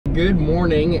Good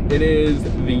morning. It is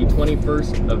the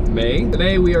 21st of May.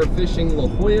 Today we are fishing La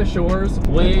Jolla shores.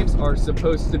 Waves are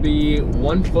supposed to be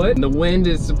 1 foot. And the wind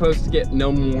is supposed to get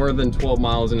no more than 12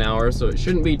 miles an hour, so it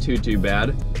shouldn't be too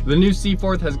bad. The new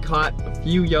Seaforth has caught a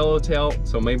few yellowtail,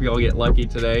 so maybe I'll get lucky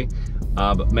today.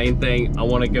 But main thing, I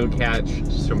want to go catch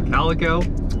some calico.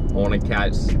 I want to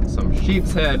catch some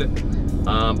sheepshead.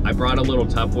 I brought a little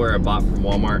Tupperware I bought from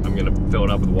Walmart. I'm gonna fill it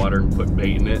up with water and put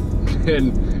bait in it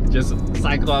and just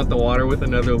cycle out the water with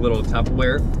another little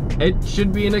Tupperware. It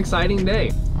should be an exciting day.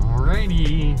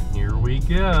 Alrighty, here we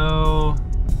go.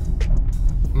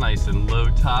 Nice and low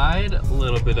tide, a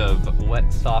little bit of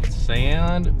wet, soft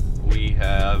sand. We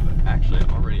have actually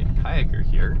already a kayaker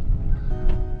here.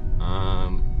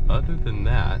 Other than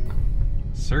that,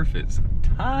 surf is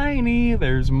tiny.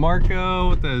 There's Marco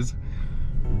with his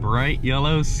bright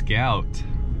yellow Scout.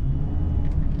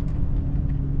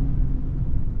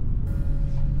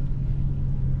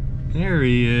 There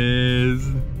he is.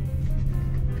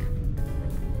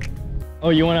 Oh,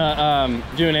 you wanna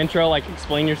do an intro, like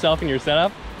explain yourself and your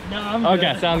setup? No, I'm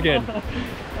okay, good. Sounds good.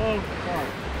 Oh,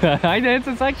 fuck. I did, it's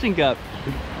a suction cup.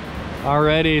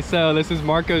 Alrighty, so this is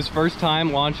Marco's first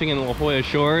time launching in La Jolla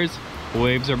shores.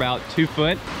 Waves are about 2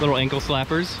 foot, little ankle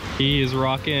slappers. He is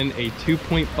rocking a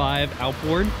 2.5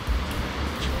 outboard.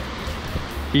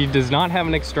 He does not have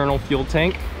an external fuel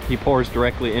tank. He pours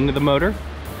directly into the motor.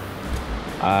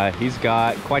 He's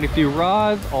got quite a few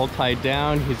rods all tied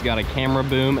down. He's got a camera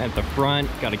boom at the front,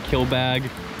 got a kill bag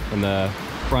in the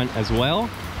front as well.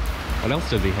 What else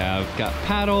does he have? Got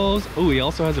paddles. Oh, he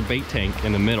also has a bait tank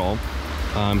in the middle.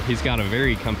 He's got a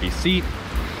very comfy seat.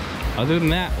 Other than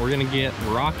that, we're gonna get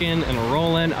rocking and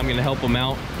rolling. I'm gonna help him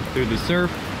out through the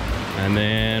surf, and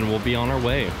then we'll be on our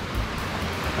way.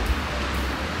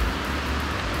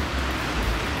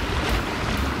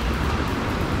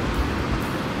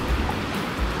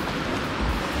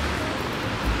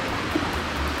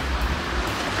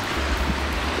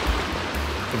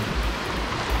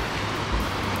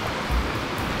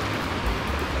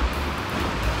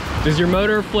 Does your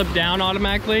motor flip down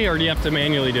automatically, or do you have to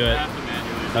manually do it? I have to manually do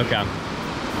it. Okay.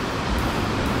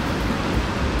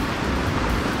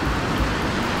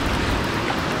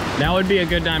 Now would be a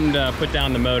good time to put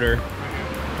down the motor.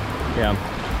 Yeah.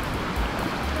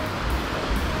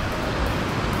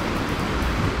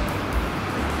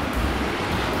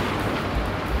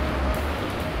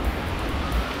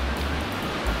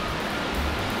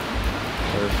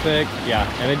 Perfect.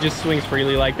 Yeah, and it just swings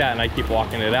freely like that, and I keep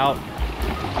walking it out.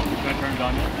 Should I turn it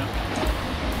on yet? No.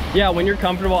 Yeah, when you're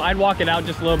comfortable, I'd walk it out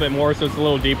just a little bit more so it's a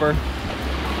little deeper.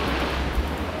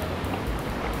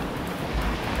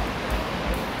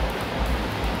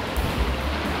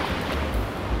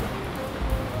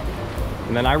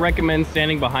 And then I recommend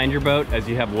standing behind your boat as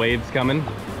you have waves coming.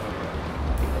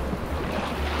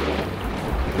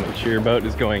 Make sure your boat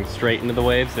is going straight into the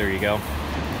waves. There you go.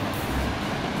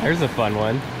 There's a fun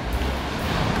one.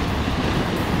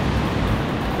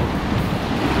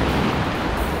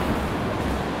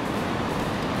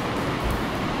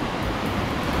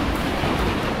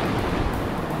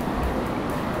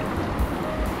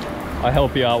 I'll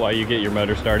help you out while you get your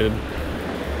motor started. All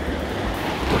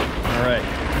right,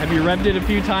 have you revved it a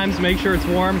few times? Make sure it's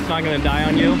warm, it's not gonna die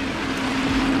on you.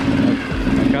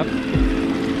 Back up,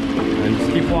 and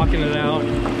just keep walking it out.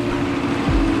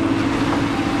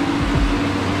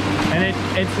 And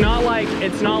it's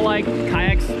not like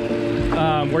kayaks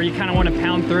where you kind of want to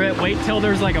pound through it. Wait till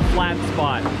there's like a flat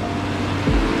spot.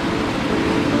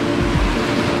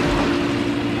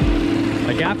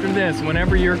 Like after this,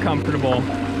 whenever you're comfortable,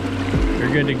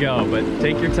 you're good to go, but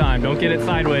take your time. Don't get it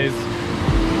sideways.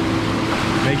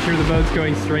 Make sure the boat's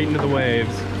going straight into the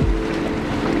waves.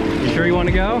 You sure you want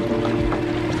to go?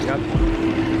 Yep.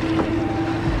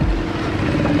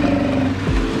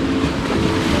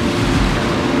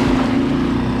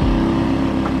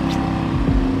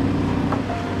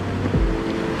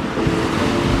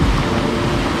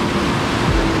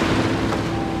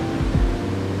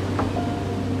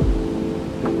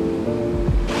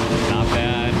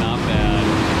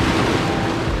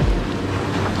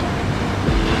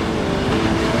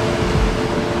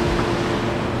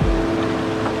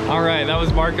 That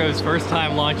was Marco's first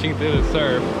time launching through the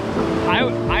surf.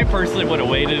 I personally would have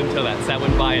waited until that set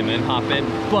went by and then hop in,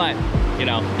 but you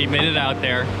know, he made it out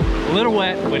there. A little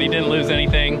wet, but he didn't lose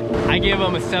anything. I gave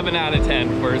him a 7 out of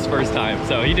 10 for his first time,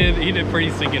 so he did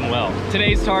pretty stinking well.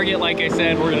 Today's target, like I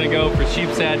said, we're gonna go for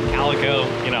sheepshead, calico,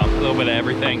 you know, a little bit of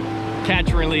everything. Catch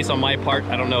and release on my part.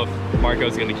 I don't know if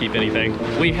Marco's gonna keep anything.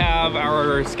 We have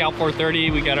our Scout 430,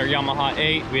 we got our Yamaha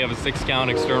 8, we have a 6-gallon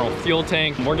external fuel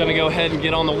tank. We're gonna go ahead and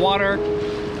get on the water,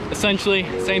 essentially,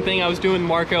 same thing I was doing with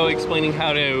Marco, explaining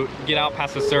how to get out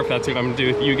past the surf. That's what I'm gonna do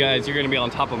with you guys. You're gonna be on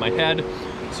top of my head,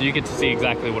 so you get to see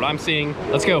exactly what I'm seeing.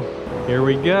 Let's go. Here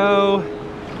we go.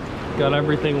 Got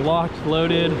everything locked,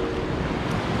 loaded.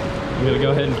 I'm gonna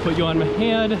go ahead and put you on my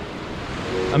head.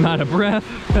 I'm out of breath,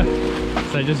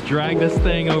 so I just dragged this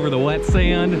thing over the wet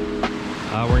sand.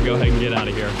 We're gonna go ahead and get out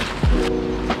of here.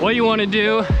 What you wanna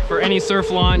do for any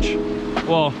surf launch,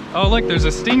 well, oh look, there's a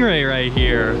stingray right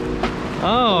here.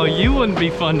 Oh, you wouldn't be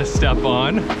fun to step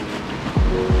on.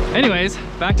 Anyways,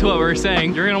 back to what we were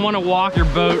saying. You're gonna wanna walk your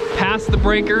boat past the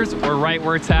breakers or right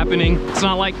where it's happening. It's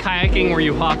not like kayaking where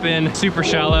you hop in super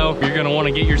shallow. You're gonna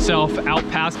wanna get yourself out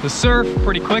past the surf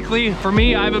pretty quickly. For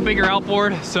me, I have a bigger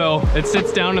outboard, so it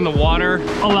sits down in the water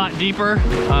a lot deeper.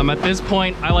 At this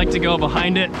point, I like to go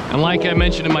behind it. And like I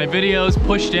mentioned in my videos,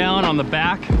 push down on the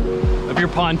back of your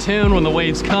pontoon when the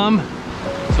waves come.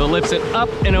 So it lifts it up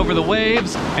and over the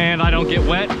waves, and I don't get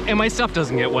wet, and my stuff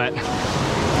doesn't get wet.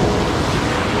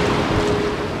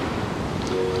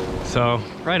 So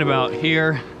right about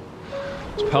here,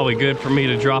 it's probably good for me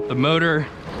to drop the motor.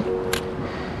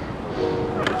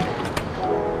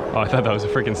 Oh, I thought that was a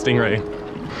freaking stingray.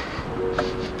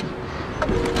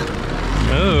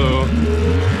 Oh.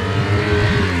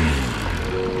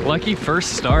 Lucky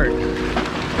first start.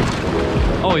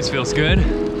 Always feels good.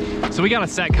 So we got a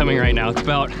set coming right now. It's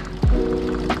about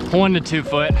 1 to 2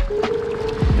 foot.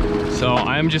 So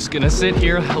I'm just gonna sit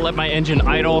here, let my engine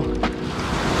idle.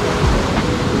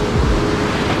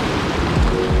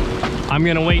 I'm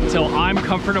gonna wait until I'm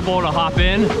comfortable to hop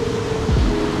in.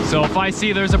 So if I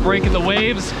see there's a break in the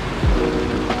waves,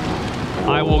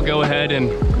 I will go ahead and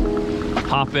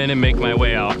hop in and make my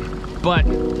way out. But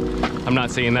I'm not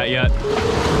seeing that yet.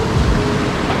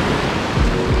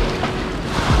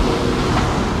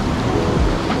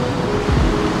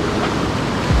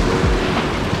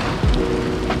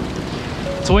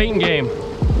 It's a waiting game.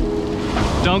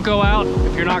 Don't go out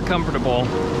if you're not comfortable.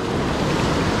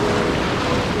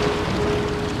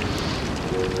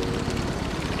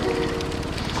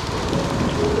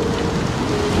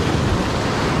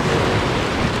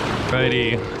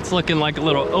 Alrighty, it's looking like a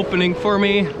little opening for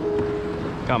me.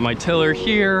 Got my tiller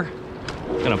here.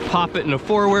 Gonna pop it into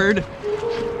forward.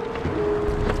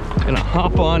 Gonna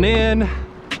hop on in.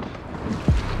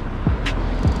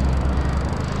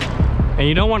 And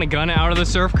you don't want to gun it out of the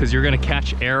surf because you're gonna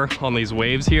catch air on these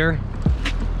waves here.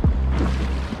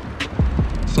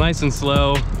 It's nice and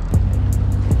slow.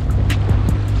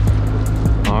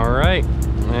 All right,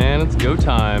 and it's go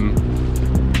time.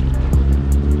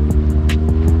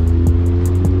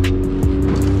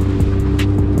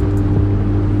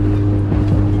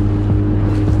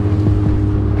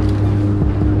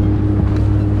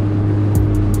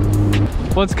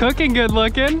 What's cooking? Good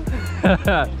looking.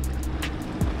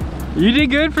 You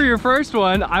did good for your first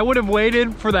one. I would have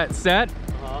waited for that set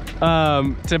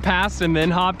to pass and then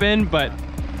hop in, but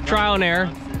trial and error.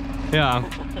 Yeah.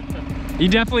 You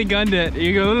definitely gunned it.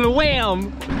 You go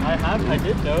wham. I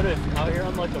did notice out here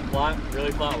on like the flat,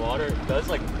 really flat water, it does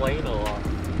like plane a lot.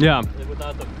 Yeah.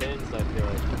 Without the fins, I feel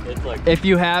like it's like. If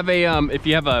you have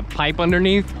a pipe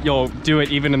underneath, you'll do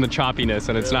it even in the choppiness,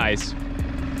 and it's nice.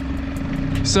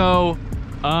 So.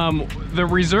 The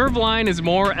reserve line is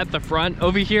more at the front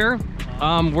over here.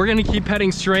 We're gonna keep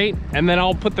heading straight, and then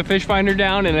I'll put the fish finder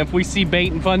down, and if we see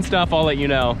bait and fun stuff, I'll let you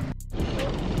know.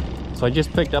 So I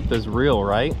just picked up this reel,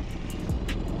 right?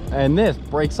 And this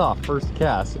breaks off first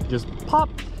cast. It just pop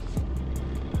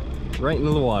right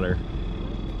into the water.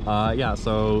 Yeah,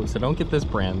 so don't get this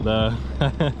brand.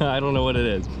 I don't know what it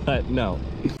is, but no.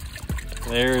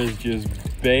 There is just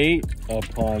bait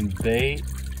upon bait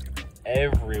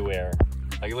everywhere.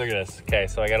 Like, look at this. Okay,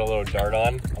 so I got a little dart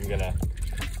on. I'm gonna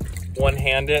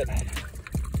one-hand it.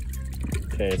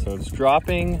 Okay, so it's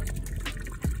dropping,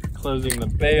 closing the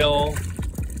bail.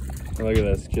 Look at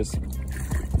this, just,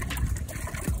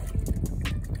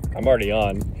 I'm already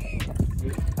on.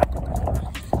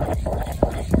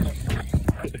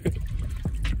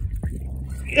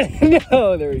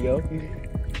 No, there we go.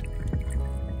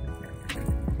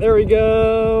 There we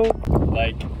go.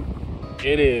 Like,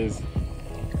 it is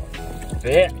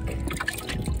thick.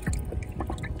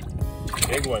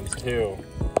 Big ones too.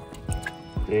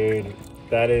 Dude,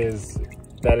 that is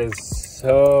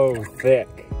so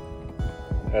thick.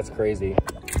 That's crazy.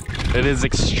 It is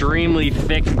extremely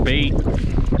thick bait.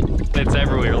 It's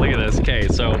everywhere. Look at this. Okay,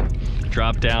 so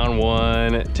drop down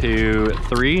 1, 2,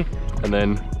 3, and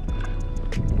then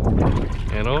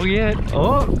it'll get,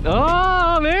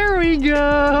 oh, there we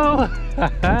go.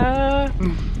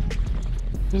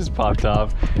 Just popped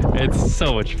off. It's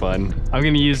so much fun. I'm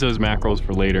gonna use those mackerels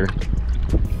for later.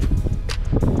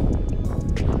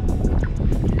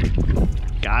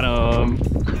 Got him.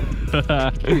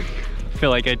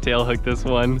 Feel like I tail hooked this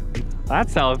one.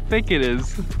 That's how thick it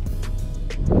is.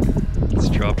 Let's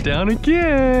drop down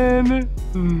again.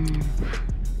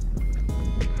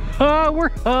 Oh,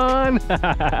 we're on.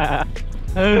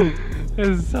 This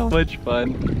is so much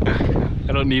fun.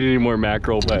 I don't need any more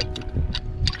mackerel, but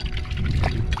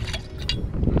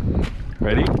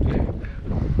ready?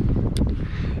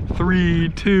 3,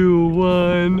 2,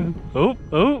 1. Oh,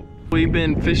 oh. We've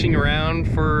been fishing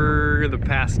around for the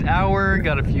past hour,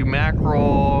 got a few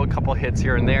mackerel, a couple hits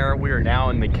here and there. We are now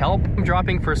in the kelp. I'm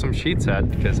dropping for some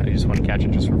sheepshead because I just want to catch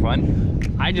it just for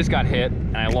fun. I just got hit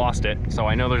and I lost it, so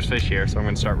I know there's fish here, so I'm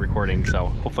gonna start recording. So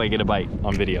hopefully I get a bite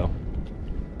on video.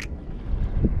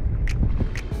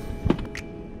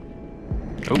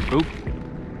 Oh, oh.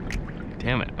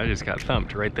 Damn it, I just got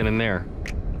thumped right then and there.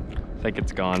 I think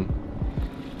it's gone.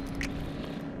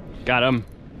 Got him.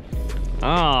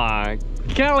 Ah,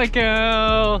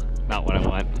 calico. Not what I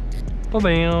want.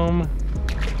 Ba-bam.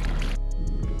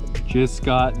 Just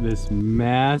got this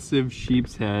massive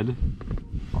sheepshead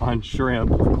on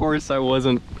shrimp. Of course I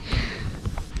didn't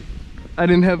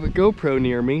have a GoPro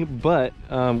near me, but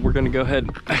we're gonna go ahead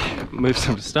and move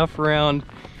some stuff around.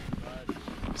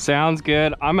 Sounds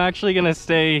good. I'm actually gonna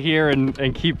stay here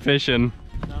and keep fishing.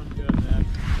 Sounds good, man.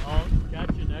 I'll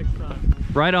catch you next time.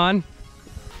 Right on.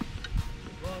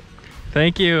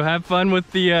 Thank you. Have fun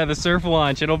with the surf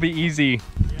launch. It'll be easy.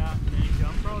 Yeah, thank you.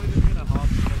 I'm probably just gonna hop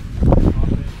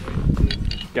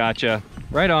in. Gotcha.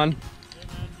 Right on. Hey,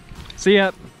 man. See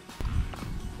ya.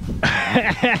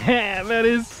 That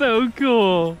is so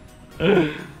cool.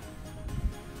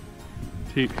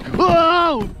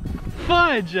 Whoa!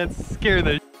 Fudge! That scared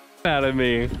the out of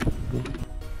me.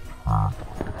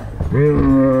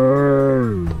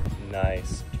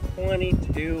 Nice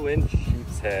 22-inch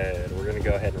sheepshead. We're gonna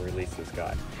go ahead and release this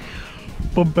guy.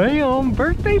 Ba-bam!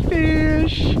 Birthday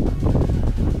fish!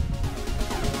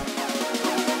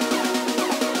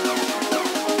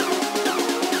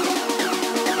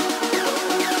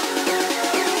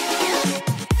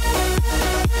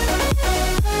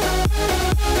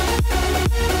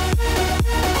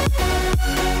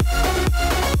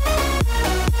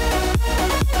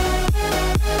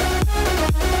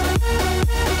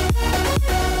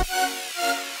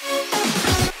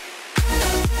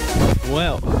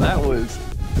 Well, that was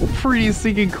pretty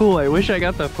stinking cool. I wish I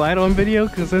got the fight on video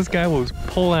because this guy was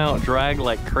pulling out drag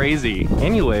like crazy.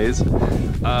 Anyways,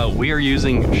 we are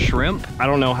using shrimp. I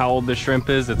don't know how old this shrimp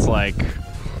is. It's like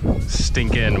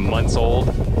stinking months old.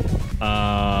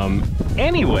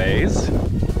 Anyways,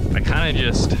 I kind of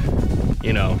just,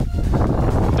 you know,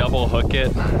 double hook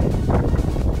it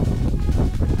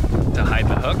to hide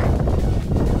the hook.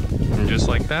 And just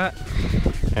like that.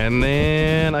 And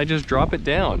then I just drop it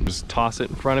down. Just toss it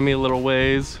in front of me a little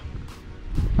ways.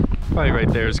 Probably right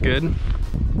there is good.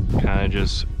 Kind of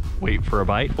just wait for a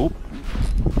bite. Oh,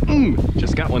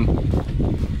 just got one.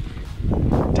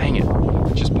 Dang it,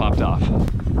 it just popped off.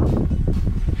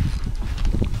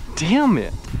 Damn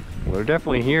it. Well, they're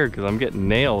definitely here because I'm getting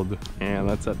nailed. And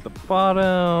that's at the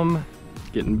bottom.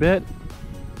 Getting bit.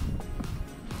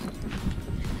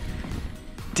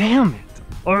 Damn it.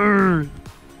 Arrgh.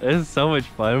 It's so much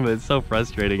fun, but it's so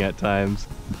frustrating at times.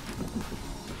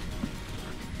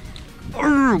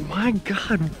 Oh my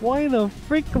god, why the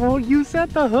frick won't you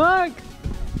set the hook?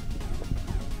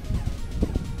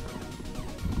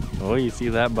 Oh, you see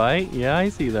that bite? Yeah, I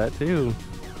see that too.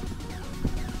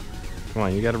 Come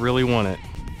on, you gotta really want it.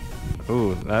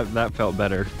 Oh, that felt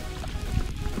better.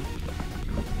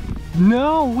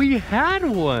 No, we had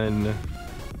one!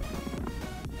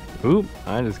 Oop,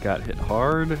 I just got hit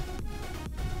hard.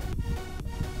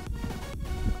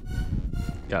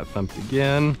 Got thumped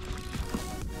again.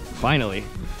 Finally.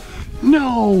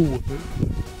 No!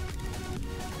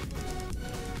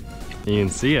 You can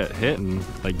see it hitting,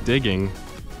 like digging.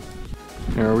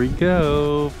 Here we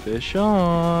go, fish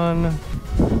on.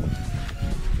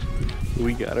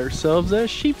 We got ourselves a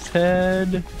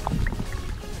sheepshead.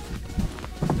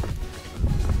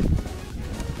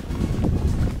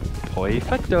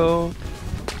 Perfecto.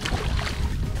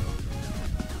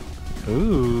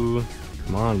 Ooh,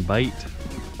 come on, bite.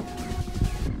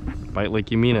 Bite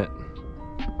like you mean it.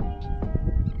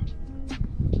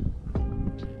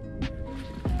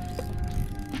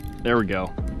 There we go.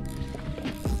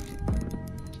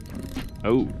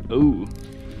 Oh, oh.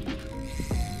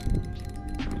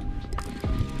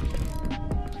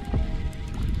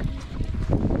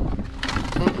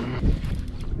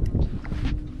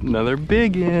 Another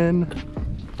big one.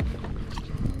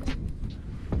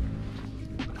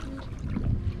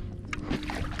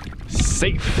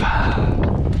 Safe.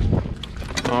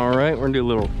 All right, we're gonna do a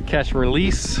little catch and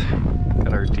release.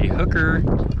 Got our de-hooker.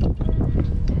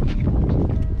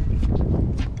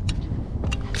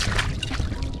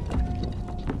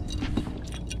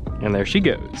 And there she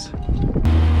goes.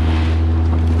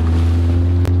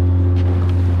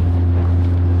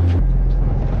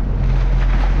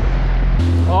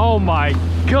 Oh my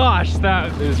gosh,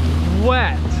 that is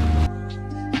wet.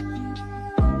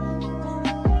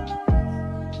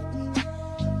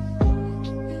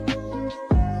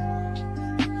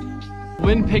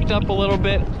 Wind picked up a little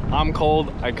bit. I'm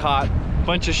cold. I caught a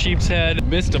bunch of sheepshead,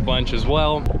 missed a bunch as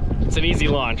well. It's an easy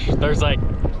launch. There's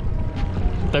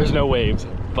no waves,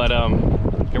 but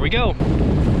here we go.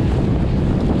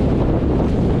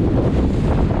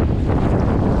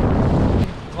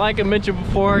 Like I mentioned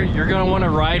before, you're gonna wanna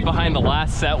ride behind the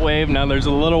last set wave. Now there's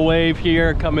a little wave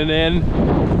here coming in.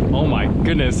 Oh my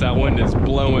goodness, that wind is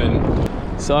blowing.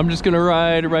 So I'm just gonna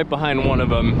ride right behind one of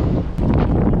them.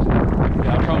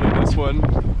 Yeah, probably this one.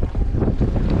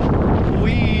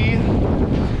 Whee!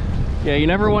 Yeah, you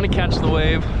never wanna catch the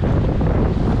wave.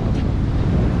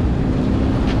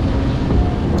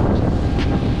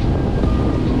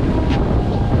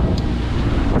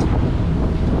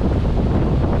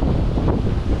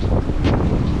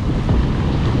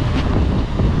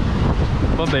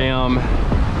 Bam.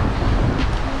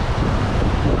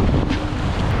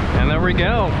 And there we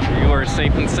go. You are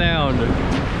safe and sound.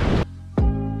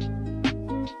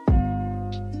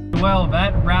 Well,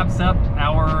 that wraps up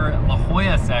our La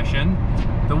Jolla session.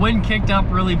 The wind kicked up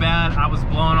really bad. I was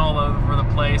blowing all over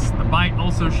the place. The bite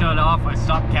also shut off. I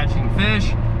stopped catching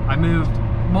fish. I moved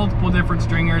multiple different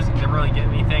stringers. Didn't really get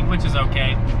anything, which is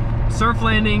okay. Surf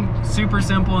landing, super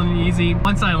simple and easy.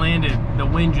 Once I landed, the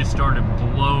wind just started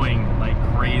blowing like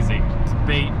crazy.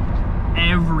 Bait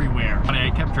everywhere.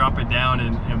 I kept dropping down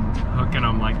and hooking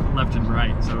them like left and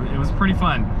right. So it was pretty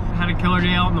fun. Had a killer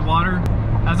day out in the water.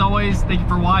 As always, thank you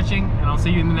for watching, and I'll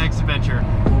see you in the next adventure.